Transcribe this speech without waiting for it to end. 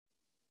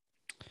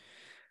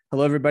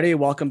Hello, everybody.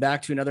 Welcome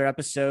back to another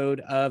episode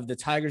of the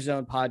Tiger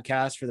Zone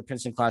podcast for the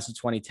Princeton class of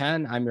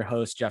 2010. I'm your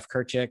host, Jeff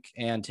Kirchick,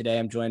 and today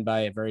I'm joined by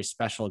a very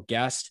special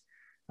guest.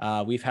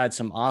 We've had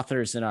some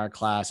authors in our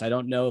class. I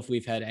don't know if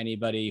we've had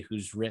anybody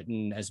who's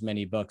written as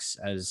many books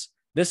as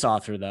this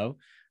author, though.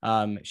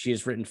 She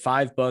has written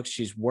 5 books.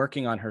 She's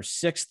working on her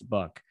 6th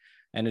book,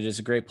 and it is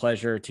a great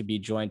pleasure to be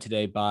joined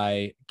today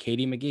by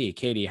Katie McGee.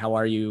 Katie, how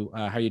are you?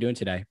 How are you doing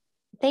today?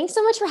 Thanks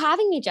so much for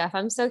having me, Jeff.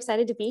 I'm so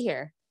excited to be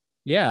here.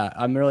 Yeah,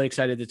 I'm really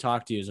excited to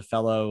talk to you as a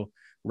fellow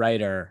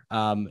writer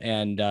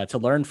and to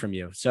learn from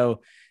you.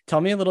 So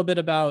tell me a little bit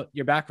about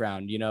your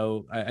background.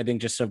 I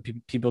think just so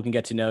people can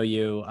get to know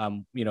you,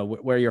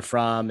 where you're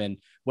from and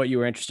what you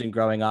were interested in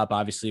growing up.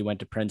 Obviously, you went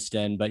to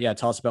Princeton, but yeah,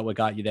 tell us about what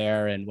got you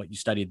there and what you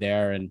studied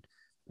there and,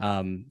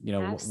 how you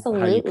kind of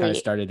Absolutely.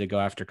 started to go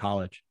after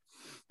college.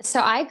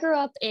 So I grew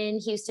up in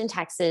Houston,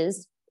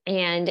 Texas,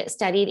 and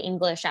studied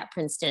English at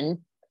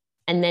Princeton.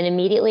 And then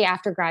immediately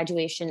after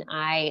graduation,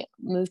 I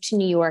moved to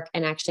New York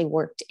and actually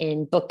worked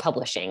in book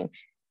publishing.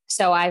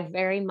 So I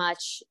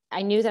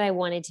knew that I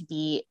wanted to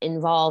be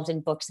involved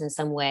in books in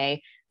some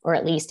way, or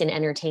at least in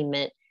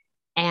entertainment.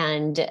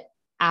 And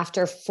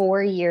after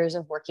 4 years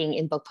of working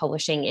in book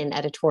publishing and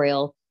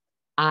editorial,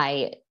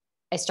 I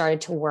I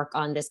started to work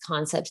on this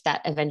concept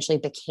that eventually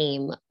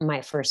became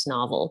my first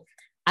novel.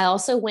 I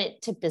also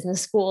went to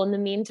business school in the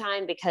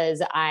meantime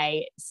because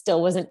I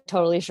still wasn't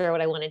totally sure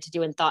what I wanted to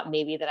do and thought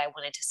maybe that I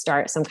wanted to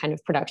start some kind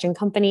of production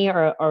company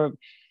or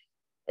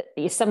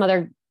some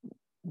other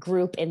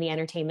group in the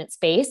entertainment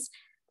space,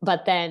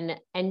 but then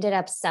ended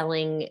up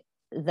selling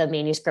the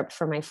manuscript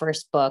for my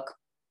first book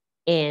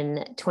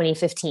in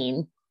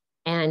 2015.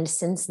 And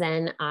since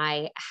then,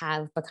 I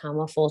have become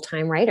a full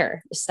time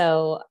writer.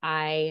 So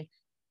I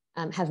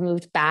have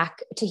moved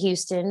back to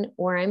Houston,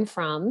 where I'm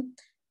from.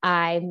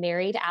 I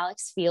married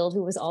Alex Field,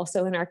 who was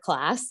also in our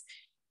class,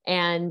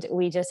 and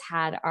we just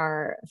had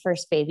our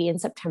first baby in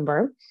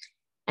September.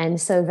 And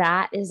so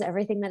that is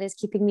everything that is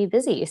keeping me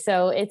busy.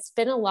 So it's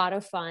been a lot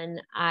of fun.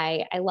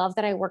 I love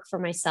that I work for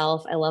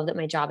myself. I love that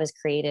my job is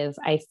creative.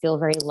 I feel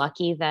very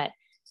lucky that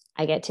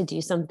I get to do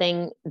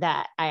something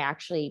that I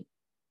actually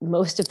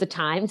most of the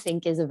time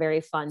think is a very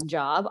fun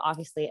job.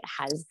 Obviously, it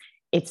has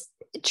its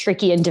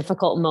tricky and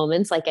difficult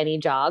moments like any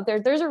job.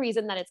 There's a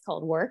reason that it's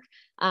called work.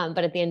 But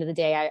at the end of the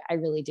day, I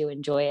really do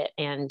enjoy it.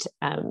 And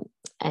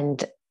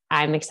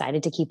I'm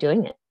excited to keep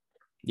doing it.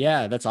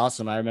 Yeah, that's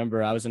awesome. I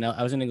remember I was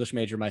an English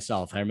major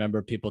myself. I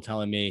remember people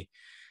telling me,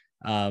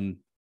 um,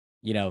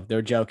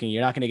 they're joking.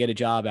 You're not going to get a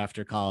job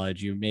after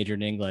college. You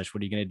majored in English.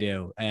 What are you going to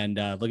do? And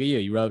look at you.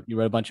 You wrote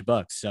a bunch of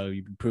books, so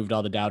you proved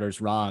all the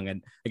doubters wrong.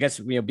 And I guess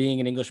being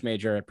an English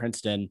major at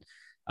Princeton,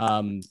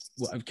 I'm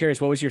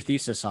curious, what was your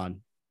thesis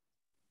on?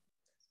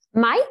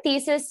 My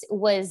thesis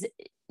was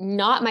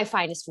not my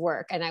finest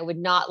work, and I would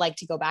not like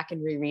to go back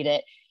and reread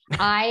it.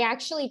 I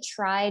actually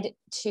tried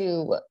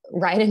to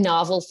write a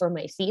novel for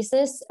my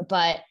thesis,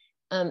 but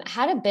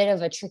had a bit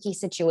of a tricky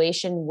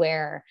situation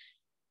where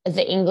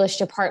the English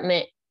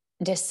department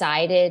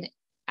decided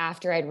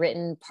after I'd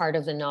written part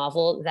of the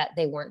novel that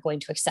they weren't going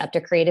to accept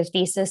a creative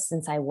thesis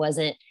since I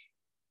wasn't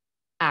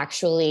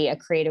actually a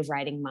creative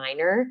writing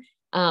minor.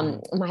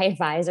 Mhm. My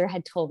advisor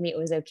had told me it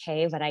was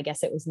okay, but I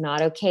guess it was not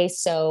okay.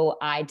 So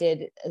I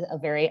did a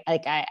very,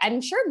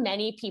 I'm sure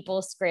many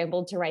people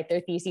scrambled to write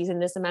their theses in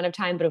this amount of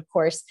time, but of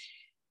course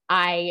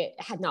I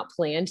had not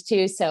planned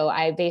to. So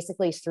I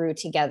basically threw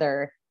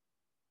together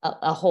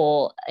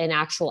an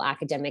actual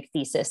academic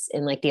thesis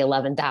in like the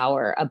 11th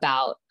hour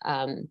about,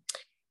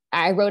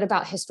 I wrote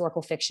about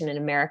historical fiction in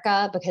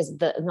America because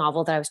the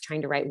novel that I was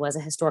trying to write was a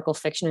historical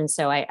fiction. And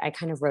so I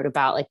kind of wrote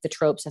about like the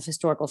tropes of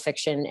historical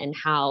fiction and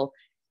how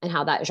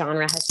that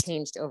genre has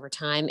changed over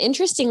time.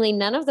 Interestingly,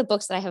 none of the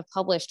books that I have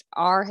published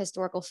are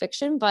historical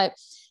fiction, but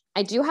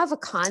I do have a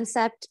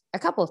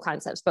couple of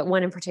concepts, but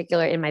one in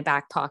particular in my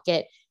back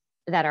pocket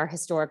that are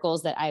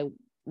historicals that I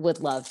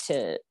would love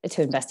to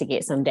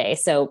investigate someday.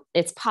 So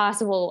it's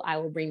possible I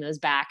will bring those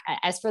back.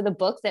 As for the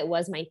book that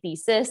was my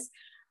thesis,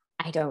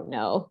 I don't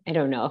know. I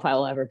don't know if I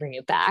will ever bring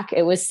it back.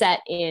 It was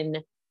set in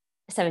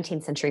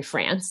 17th century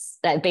France,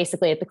 that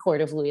basically at the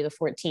court of Louis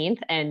XIV,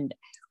 and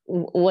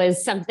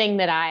was something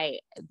that I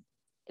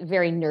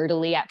very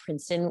nerdily at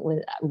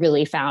Princeton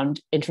really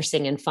found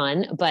interesting and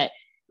fun, but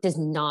does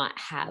not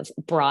have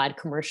broad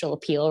commercial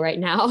appeal right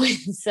now.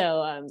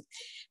 So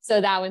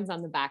that one's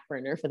on the back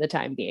burner for the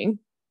time being.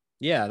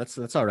 Yeah,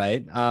 that's all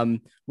right.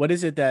 What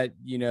is it that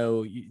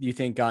you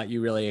think got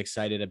you really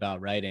excited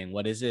about writing?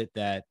 What is it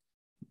that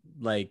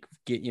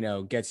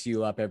gets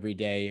you up every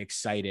day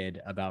excited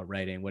about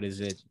writing? What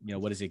is it?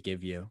 What does it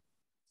give you?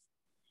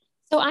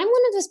 So I'm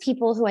one of those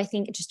people who I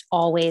think just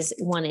always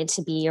wanted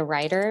to be a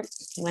writer.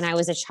 When I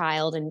was a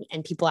child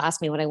and people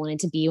asked me what I wanted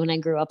to be when I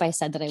grew up, I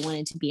said that I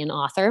wanted to be an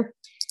author.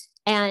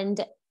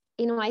 And,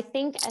 I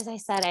think, as I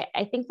said,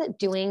 I think that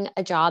doing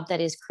a job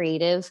that is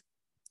creative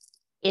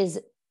is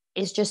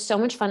is just so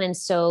much fun and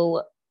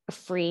so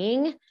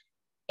freeing.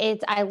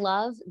 I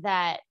love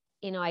that,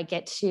 I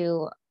get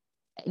to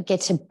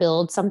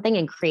build something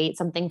and create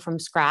something from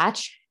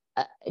scratch.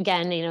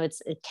 again,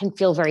 it can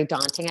feel very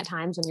daunting at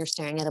times when you're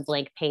staring at a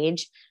blank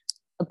page,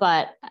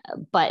 but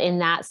in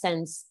that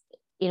sense,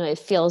 it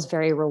feels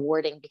very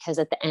rewarding because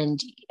at the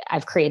end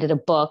I've created a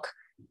book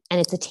and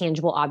it's a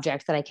tangible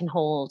object that I can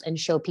hold and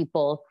show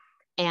people,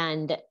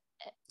 and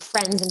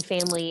friends and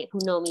family who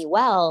know me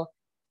well,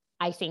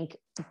 I think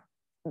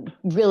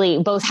really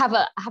both have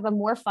a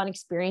more fun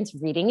experience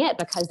reading it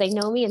because they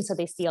know me. And so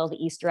they see all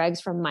the Easter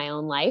eggs from my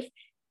own life.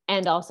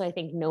 And also I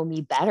think know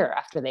me better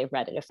after they've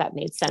read it, if that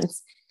made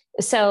sense.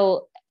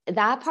 So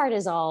that part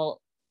is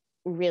all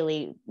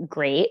really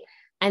great.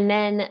 And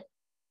then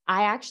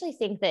I actually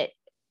think that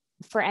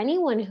for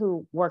anyone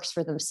who works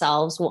for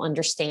themselves will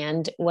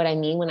understand what I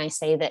mean when I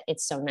say that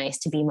it's so nice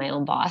to be my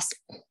own boss.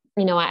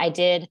 I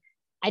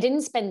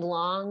didn't spend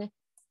long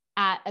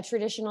at a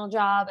traditional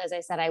job. As I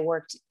said, I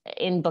worked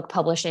in book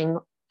publishing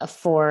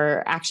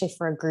for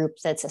a group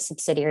that's a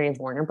subsidiary of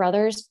Warner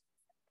Brothers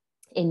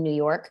in New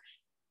York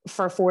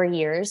for 4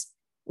 years,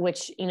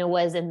 which,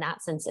 was in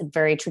that sense a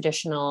very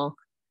traditional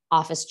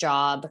office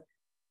job,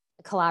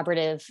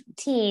 collaborative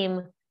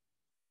team,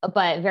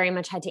 but very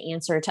much had to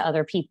answer to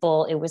other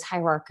people. It was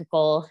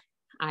hierarchical.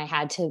 I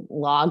had to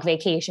log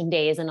vacation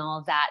days and all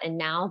of that. And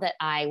now that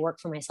I work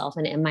for myself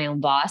and am my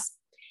own boss,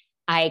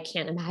 I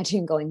can't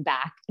imagine going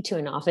back to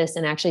an office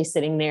and actually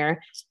sitting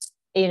there,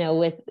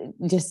 with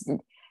just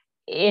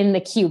in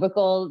the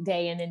cubicle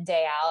day in and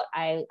day out.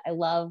 I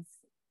love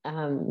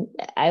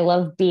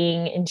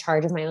being in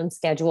charge of my own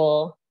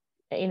schedule.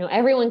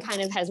 Everyone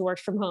kind of has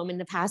worked from home in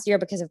the past year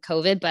because of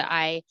COVID, but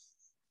I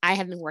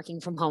have been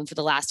working from home for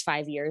the last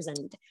 5 years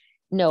and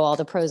know all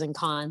the pros and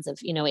cons of,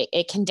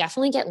 it can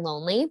definitely get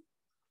lonely.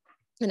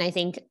 And I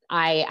think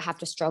I have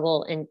to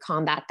struggle and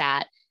combat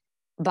that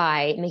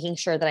by making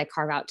sure that I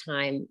carve out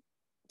time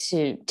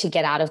to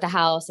get out of the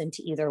house and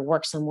to either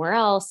work somewhere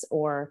else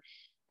or,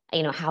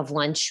 have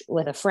lunch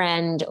with a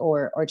friend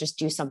or just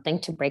do something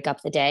to break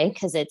up the day.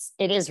 Cause it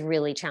is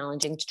really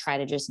challenging to try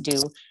to just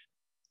do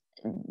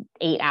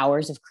 8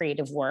 hours of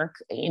creative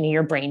work.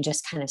 Your brain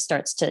just kind of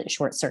starts to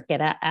short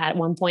circuit at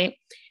one point.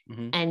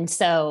 Mm-hmm. And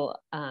so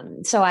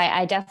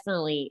I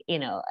definitely,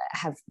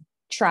 have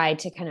tried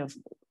to kind of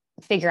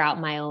figure out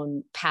my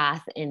own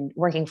path in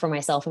working for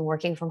myself and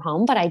working from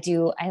home. But I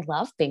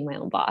love being my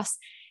own boss.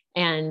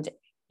 And,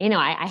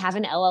 I have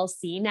an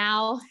LLC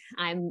now.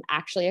 I'm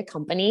actually a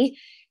company,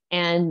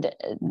 and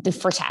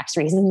for tax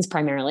reasons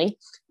primarily.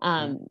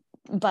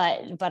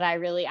 But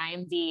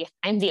I'm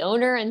the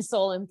owner and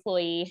sole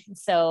employee.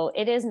 So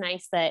it is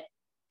nice that,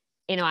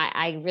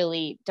 I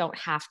really don't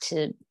have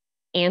to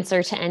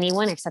answer to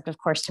anyone except of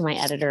course to my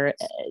editor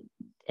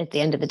at the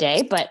end of the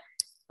day. But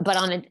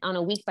on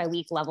a week by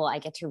week level, I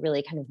get to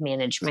really kind of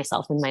manage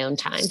myself in my own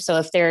time. So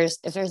if there's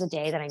a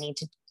day that I need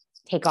to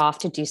take off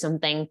to do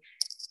something,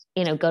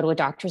 go to a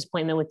doctor's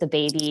appointment with the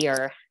baby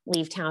or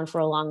leave town for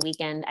a long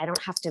weekend, I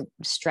don't have to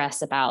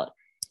stress about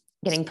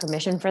getting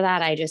permission for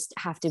that. I just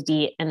have to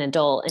be an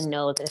adult and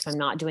know that if I'm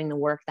not doing the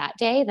work that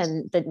day,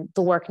 then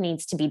the work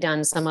needs to be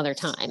done some other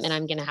time. And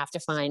I'm going to have to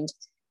find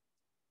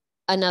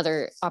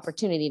another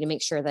opportunity to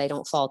make sure that I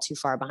don't fall too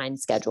far behind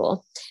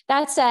schedule.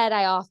 That said,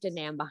 I often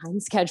am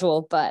behind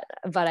schedule, but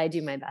I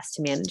do my best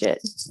to manage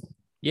it.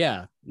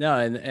 Yeah, no.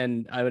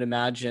 And I would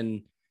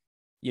imagine,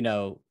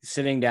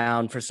 sitting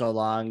down for so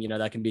long,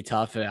 that can be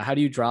tough. How do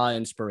you draw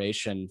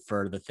inspiration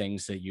for the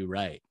things that you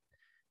write?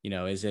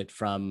 Is it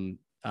from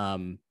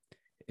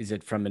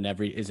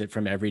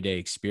everyday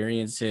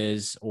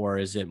experiences, or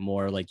is it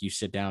more like you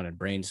sit down and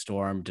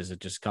brainstorm? Does it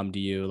just come to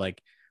you?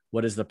 Like,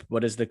 what does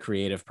the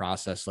creative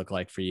process look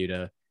like for you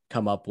to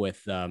come up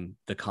with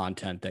the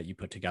content that you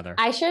put together?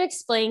 I should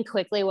explain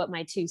quickly what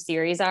my 2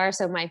 series are.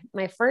 So my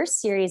first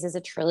series is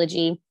a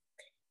trilogy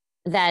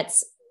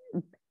that's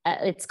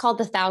it's called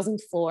The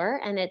 1,000th Floor,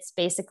 and it's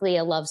basically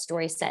a love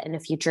story set in a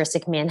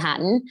futuristic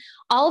Manhattan.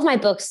 All of my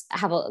books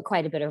have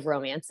quite a bit of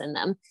romance in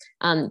them.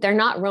 They're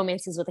not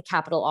romances with a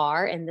capital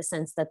R in the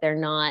sense that they're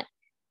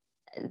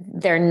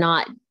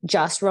not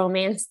just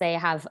romance. They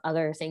have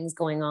other things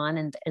going on,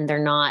 and they're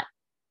not.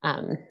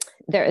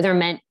 They're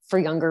meant for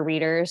younger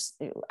readers,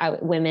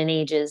 women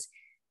ages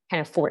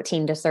kind of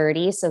 14 to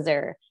 30. So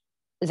they're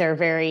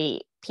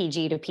very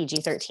PG to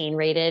PG-13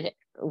 rated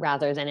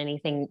rather than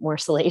anything more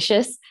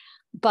salacious.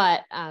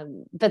 But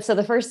so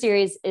the first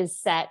series is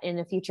set in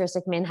a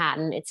futuristic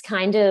Manhattan. It's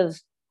kind of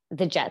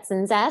the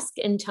Jetsons-esque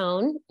in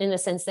tone, in the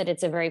sense that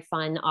it's a very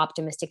fun,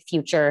 optimistic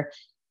future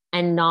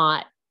and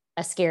not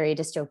a scary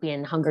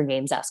dystopian Hunger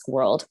Games-esque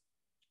world.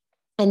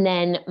 And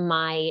then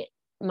my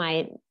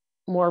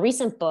more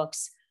recent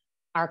books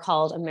are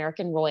called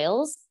American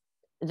Royals.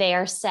 They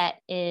are set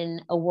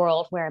in a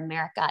world where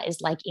America is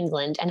like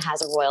England and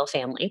has a royal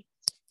family.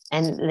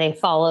 And they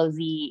follow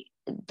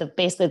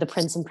basically the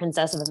prince and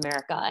princess of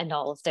America and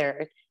all of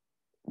their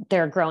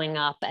growing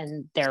up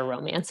and their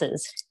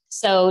romances.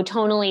 So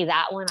tonally,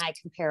 that one I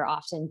compare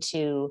often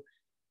to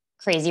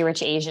Crazy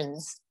Rich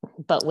Asians,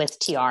 but with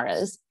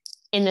tiaras,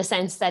 in the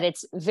sense that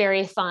it's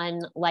very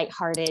fun,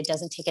 lighthearted,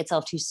 doesn't take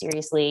itself too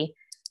seriously,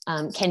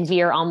 can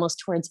veer almost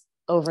towards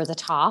over the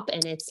top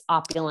in its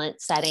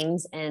opulent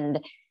settings and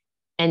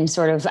and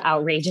sort of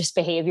outrageous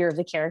behavior of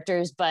the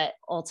characters, but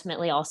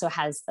ultimately also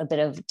has a bit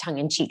of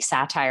tongue-in-cheek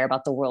satire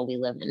about the world we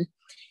live in.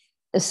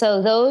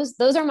 So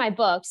those are my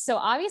books. So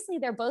obviously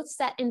they're both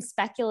set in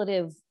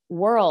speculative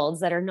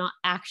worlds that are not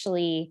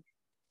actually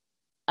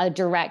a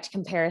direct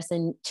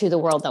comparison to the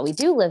world that we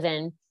do live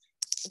in.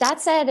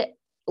 That said,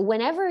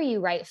 whenever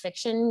you write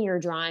fiction, you're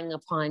drawing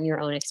upon your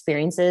own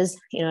experiences,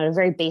 at a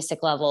very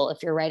basic level.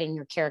 If you're writing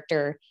your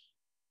character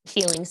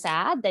feeling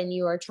sad, then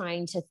you are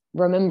trying to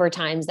remember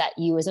times that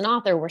you as an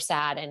author were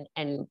sad,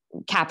 and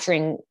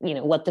capturing,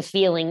 what the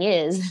feeling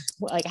is.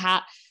 Like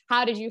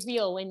how did you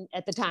feel when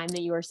at the time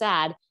that you were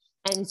sad?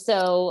 And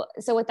so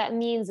what that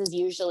means is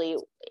usually,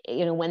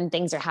 when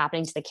things are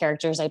happening to the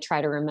characters, I try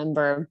to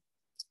remember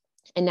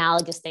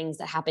analogous things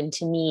that happened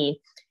to me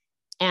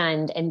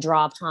and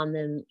draw upon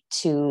them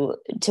to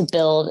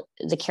build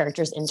the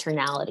character's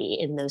internality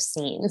in those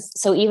scenes.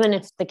 So even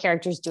if the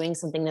character's doing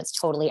something that's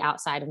totally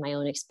outside of my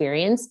own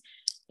experience,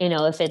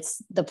 if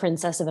it's the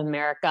Princess of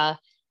America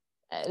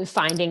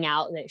finding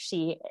out that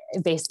she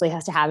basically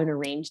has to have an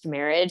arranged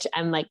marriage,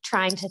 I'm like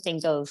trying to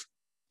think of,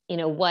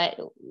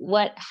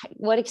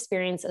 what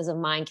experiences of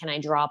mine can I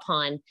draw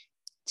upon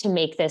to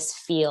make this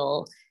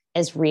feel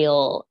as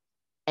real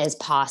as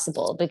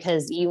possible,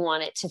 because you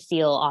want it to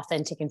feel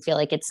authentic and feel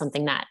like it's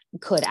something that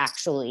could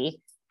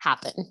actually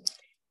happen.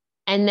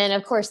 And then,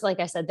 of course, like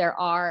I said, there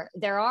are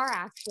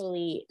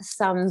actually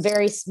some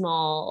very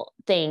small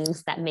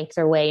things that make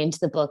their way into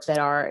the book that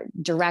are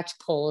direct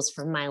pulls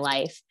from my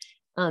life.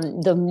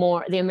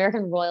 The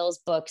American Royals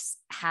books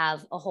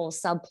have a whole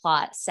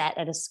subplot set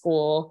at a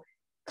school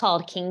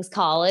called King's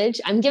College.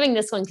 I'm giving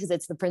this one because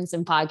it's the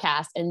Princeton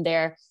podcast, and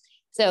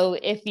so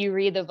if you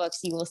read the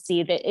books, you will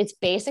see that it's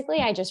basically,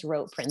 I just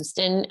wrote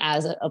Princeton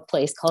as a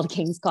place called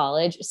King's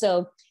College.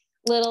 So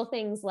little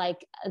things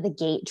like the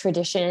gate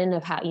tradition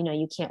of how,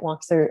 you can't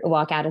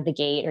walk out of the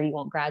gate or you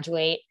won't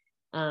graduate.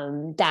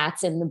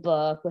 That's in the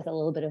book with a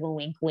little bit of a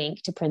wink,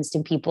 wink to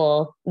Princeton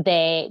people.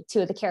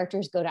 Two of the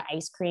characters go to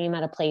ice cream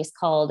at a place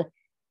called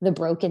the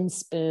Broken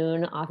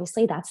Spoon.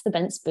 Obviously that's the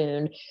bent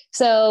spoon.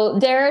 So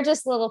there are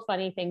just little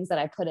funny things that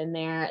I put in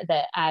there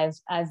that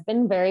I've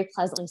been very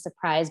pleasantly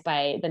surprised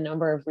by the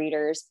number of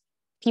readers,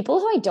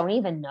 people who I don't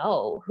even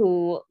know,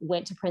 who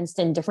went to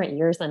Princeton different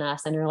years than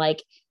us and are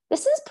like,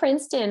 this is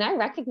Princeton, I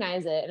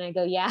recognize it. And I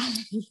go, yeah,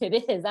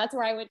 it is. That's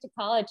where I went to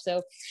college.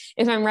 So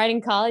if I'm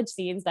writing college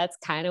scenes, that's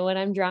kind of what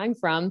I'm drawing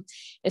from,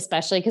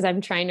 especially because I'm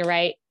trying to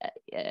write,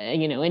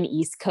 an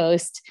East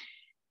Coast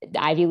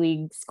Ivy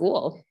League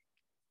school.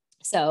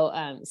 So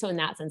in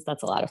that sense,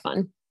 that's a lot of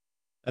fun.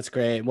 That's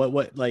great.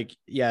 What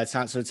it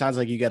sounds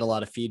like you get a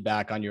lot of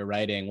feedback on your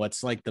writing.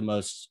 What's like the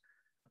most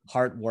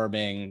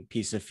heartwarming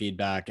piece of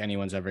feedback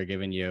anyone's ever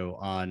given you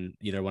on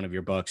either one of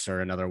your books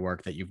or another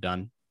work that you've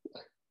done?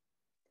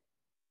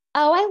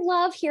 Oh, I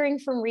love hearing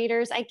from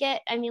readers. Like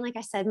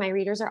I said, my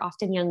readers are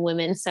often young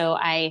women. So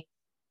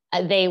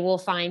they will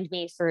find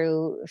me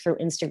through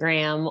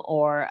Instagram,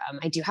 or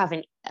I do have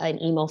an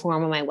email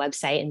form on my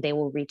website, and they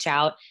will reach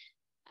out.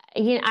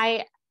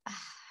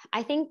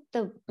 I think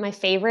my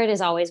favorite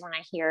is always when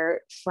I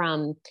hear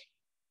from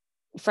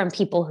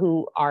people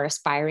who are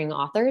aspiring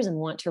authors and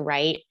want to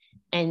write,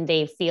 and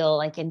they feel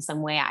like in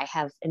some way I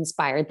have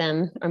inspired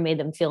them or made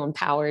them feel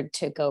empowered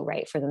to go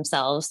write for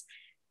themselves.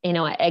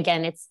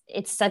 Again,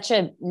 it's such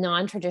a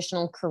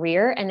non-traditional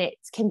career, and it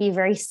can be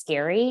very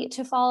scary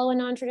to follow a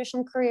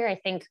non-traditional career. I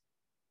think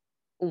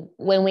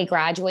when we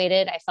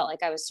graduated, I felt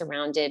like I was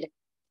surrounded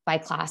by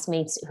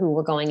classmates who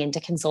were going into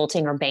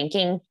consulting or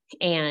banking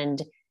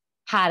and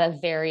had a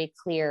very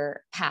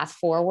clear path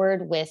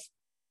forward with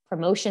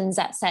promotions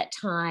at set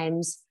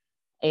times,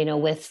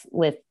 with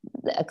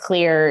a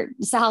clear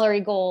salary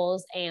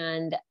goals.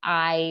 And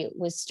I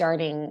was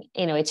starting,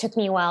 it took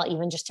me a while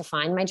even just to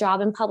find my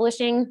job in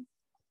publishing.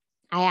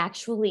 I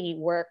actually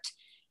worked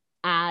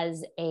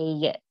as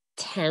a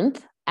temp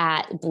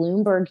at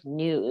Bloomberg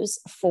News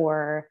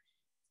for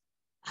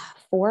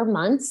 4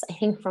 months, I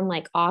think from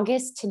like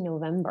August to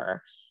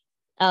November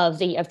of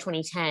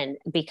 2010,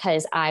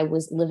 because I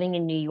was living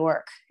in New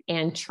York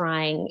and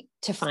trying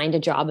to find a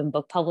job in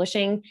book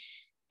publishing.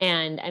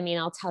 And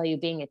I'll tell you,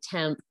 being a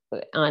temp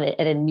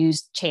at a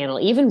news channel,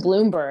 even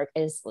Bloomberg,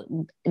 is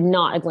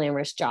not a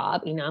glamorous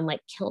job. I'm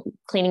like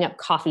cleaning up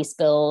coffee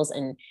spills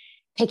and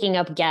picking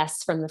up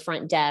guests from the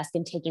front desk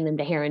and taking them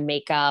to hair and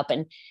makeup.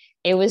 And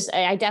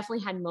I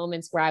definitely had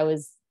moments where I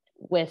was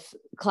with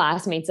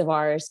classmates of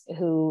ours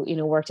who,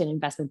 worked in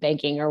investment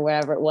banking or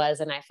whatever it was.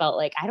 And I felt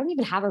like I don't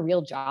even have a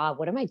real job.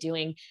 What am I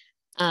doing?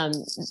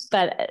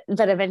 But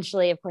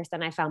eventually, of course,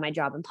 then I found my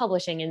job in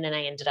publishing, and then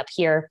I ended up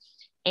here.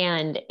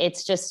 And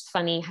it's just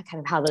funny kind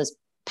of how those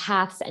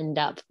paths end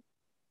up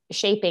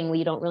shaping, where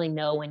you don't really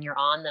know when you're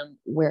on them,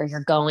 where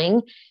you're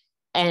going.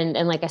 And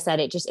like I said,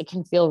 it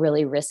can feel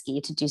really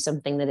risky to do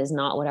something that is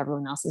not what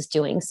everyone else is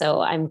doing.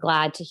 So I'm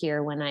glad to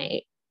hear when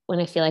I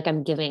feel like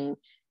I'm giving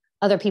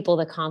other people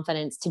the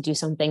confidence to do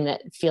something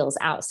that feels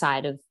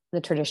outside of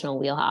the traditional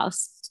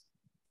wheelhouse.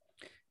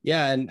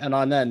 Yeah. And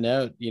on that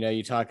note,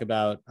 you talk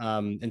about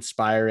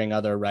inspiring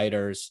other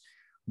writers.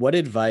 what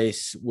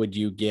advice would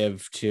you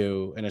give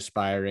to an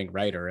aspiring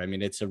writer? I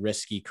mean, it's a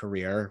risky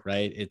career,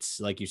 right? It's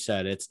like you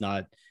said, it's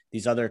not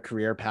these other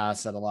career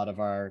paths that a lot of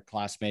our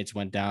classmates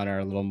went down are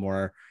a little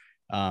more,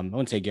 I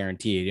wouldn't say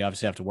guaranteed. You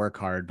obviously have to work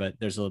hard, but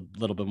there's a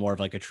little bit more of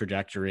like a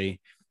trajectory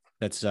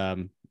that's,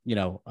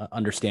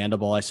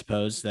 understandable, I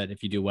suppose, that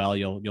if you do well,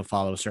 you'll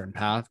follow a certain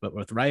path. But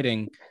with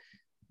writing,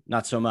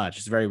 not so much.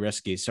 It's very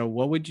risky. So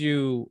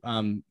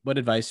what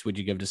advice would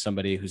you give to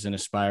somebody who's an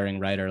aspiring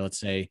writer? Let's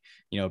say,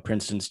 a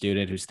Princeton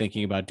student who's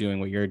thinking about doing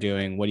what you're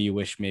doing. What do you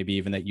wish maybe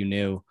even that you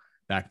knew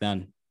back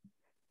then?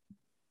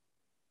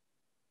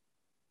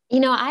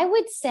 I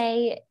would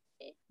say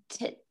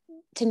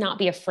to not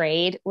be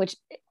afraid, which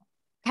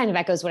kind of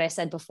echoes what I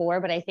said before,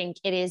 but I think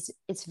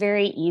it's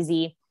very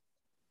easy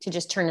to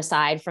just turn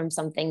aside from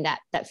something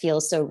that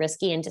feels so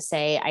risky and to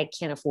say, I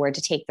can't afford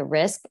to take the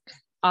risk.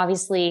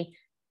 Obviously,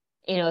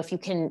 if you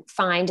can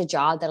find a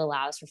job that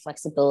allows for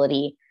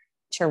flexibility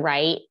to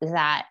write,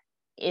 that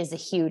is a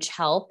huge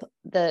help.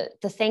 The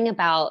thing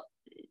about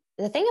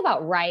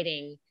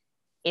writing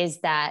is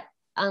that,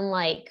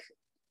 unlike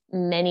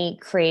many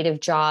creative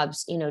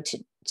jobs,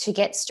 to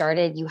get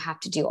started, you have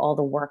to do all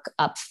the work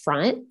up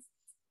front.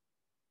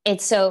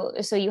 It's so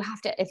you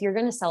have to, if you're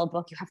going to sell a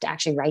book, you have to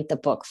actually write the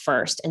book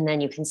first, and then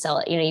you can sell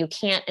it. You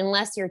can't,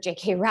 unless you're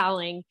J.K.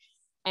 Rowling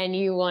and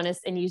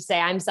you say,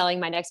 I'm selling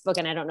my next book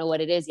and I don't know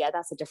what it is yet.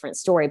 That's a different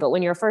story. But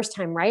when you're a first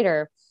time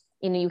writer,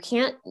 you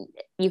can't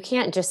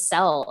just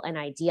sell an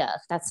idea.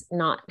 That's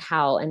not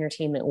how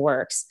entertainment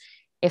works.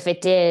 If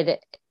it did,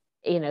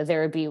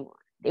 it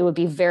would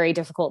be very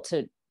difficult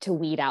to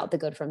weed out the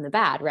good from the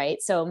bad.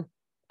 Right. So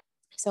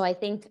I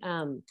think,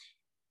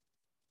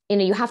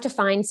 you have to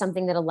find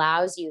something that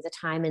allows you the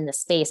time and the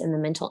space and the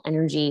mental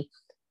energy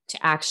to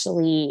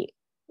actually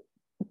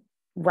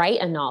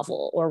write a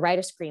novel or write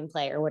a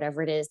screenplay or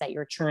whatever it is that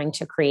you're trying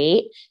to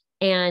create.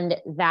 And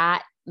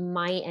that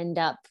might end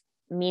up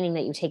meaning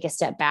that you take a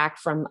step back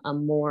from a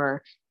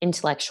more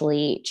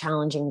intellectually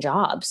challenging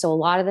job. So a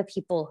lot of the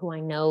people who I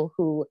know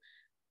who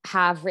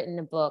have written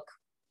a book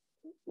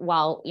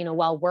while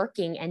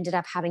working ended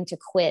up having to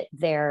quit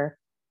their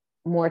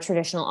more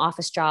traditional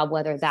office job,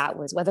 whether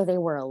they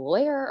were a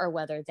lawyer or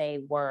whether they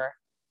were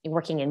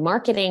working in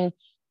marketing.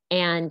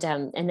 And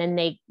then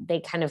they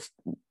kind of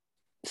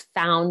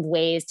found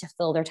ways to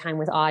fill their time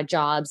with odd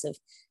jobs. Of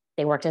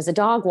they worked as a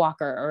dog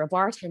walker or a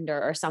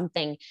bartender or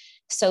something,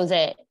 so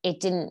that it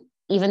didn't,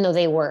 even though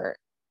they were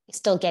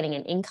still getting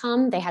an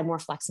income, they had more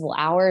flexible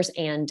hours,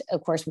 and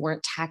of course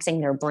weren't taxing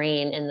their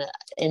brain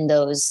in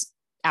those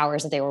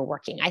hours that they were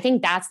working. I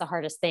think that's the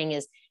hardest thing,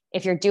 is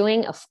if you're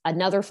doing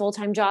another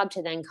full-time job,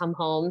 to then come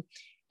home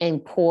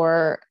and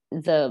pour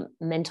the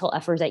mental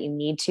effort that you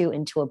need to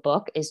into a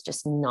book is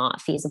just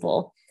not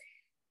feasible.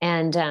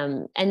 And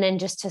then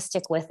just to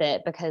stick with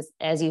it, because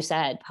as you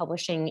said,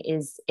 publishing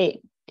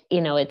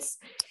it's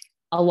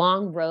a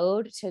long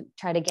road to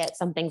try to get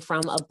something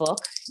from a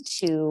book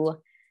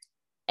to,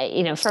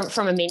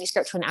 from a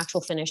manuscript to an actual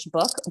finished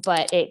book,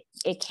 but it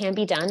can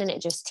be done. And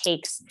it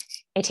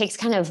takes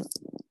kind of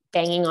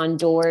banging on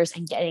doors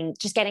and getting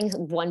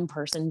one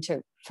person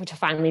to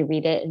finally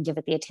read it and give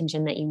it the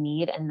attention that you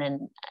need. And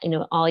then,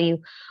 all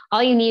you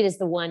need is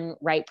the one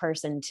right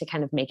person to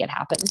kind of make it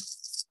happen.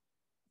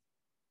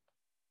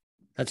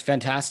 That's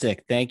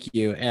fantastic. Thank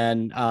you.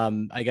 And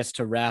I guess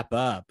to wrap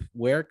up,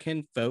 where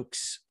can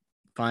folks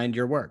find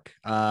your work?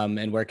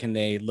 And where can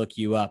they look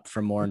you up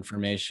for more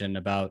information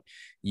about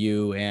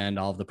you and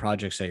all of the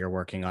projects that you're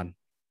working on?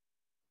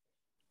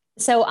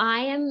 So I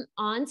am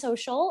on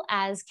social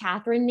as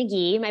Katherine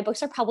McGee. My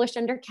books are published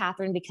under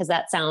Katherine because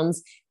that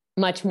sounds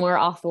much more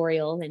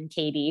authorial than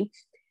Katie.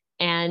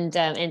 And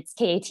it's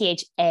Katharine,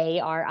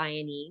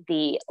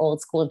 the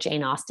old school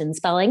Jane Austen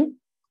spelling.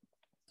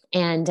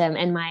 And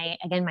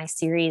my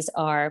series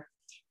are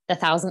The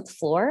Thousandth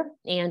Floor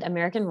and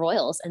American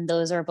Royals. And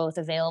those are both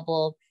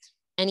available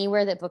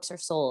anywhere that books are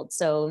sold.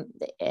 So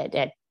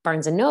at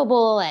Barnes and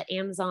Noble, at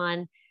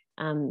Amazon,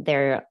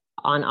 they're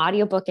on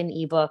audiobook and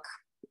ebook.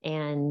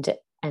 And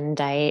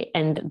they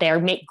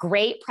make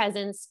great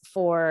presents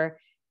for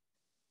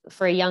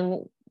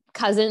young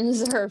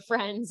cousins or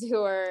friends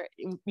who are,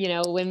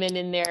 women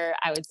in their,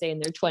 I would say in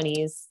their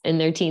 20s, in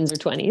their teens or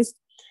 20s.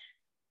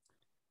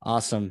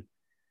 Awesome.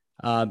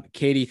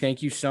 Katie,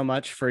 thank you so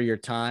much for your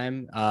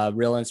time.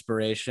 Real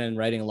inspiration,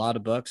 writing a lot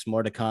of books,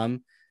 more to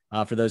come.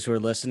 For those who are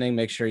listening,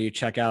 make sure you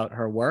check out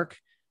her work.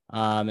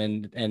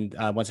 And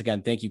once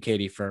again, thank you,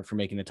 Katie, for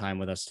making the time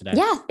with us today.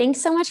 Yeah. Thanks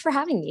so much for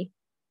having me.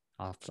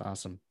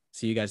 Awesome.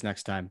 See you guys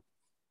next time.